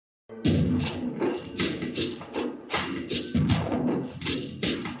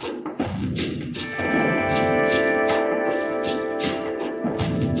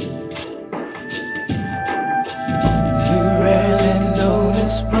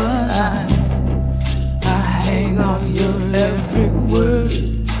Every word,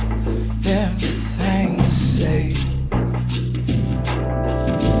 everything you say.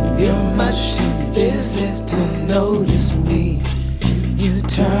 You're much too busy to notice me. You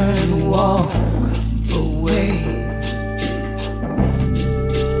turn and walk away.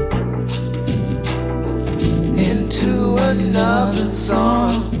 Into another's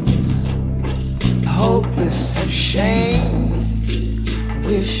arms, hopeless and shame.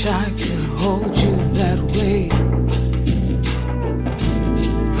 Wish I could hold you that way.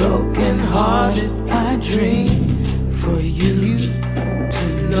 Brokenhearted, I dream for you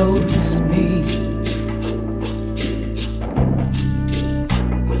to notice me.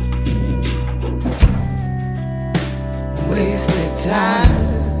 Wasted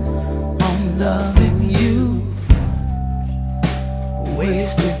time on loving you.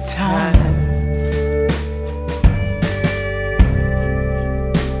 Wasted time.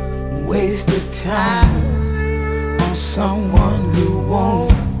 Wasted time on someone who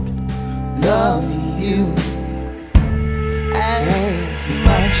won't love you as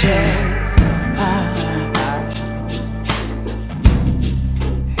much as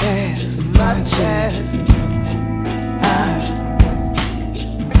as much as much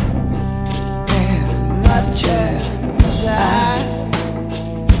as much as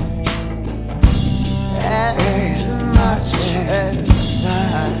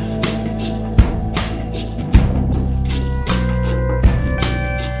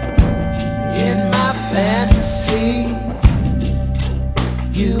fantasy,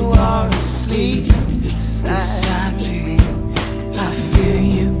 you are asleep beside me. I feel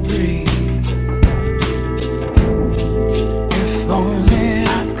you breathe. If only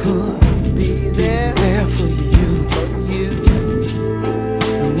I could be there for you,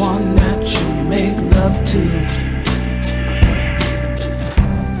 the one that you make love to.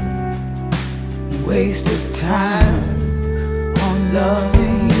 Wasted time on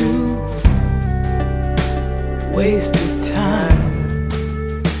loving you. Wasted time.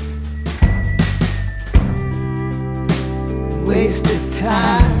 Wasted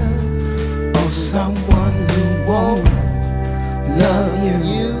time on someone who won't love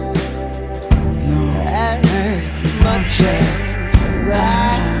you. No, as much as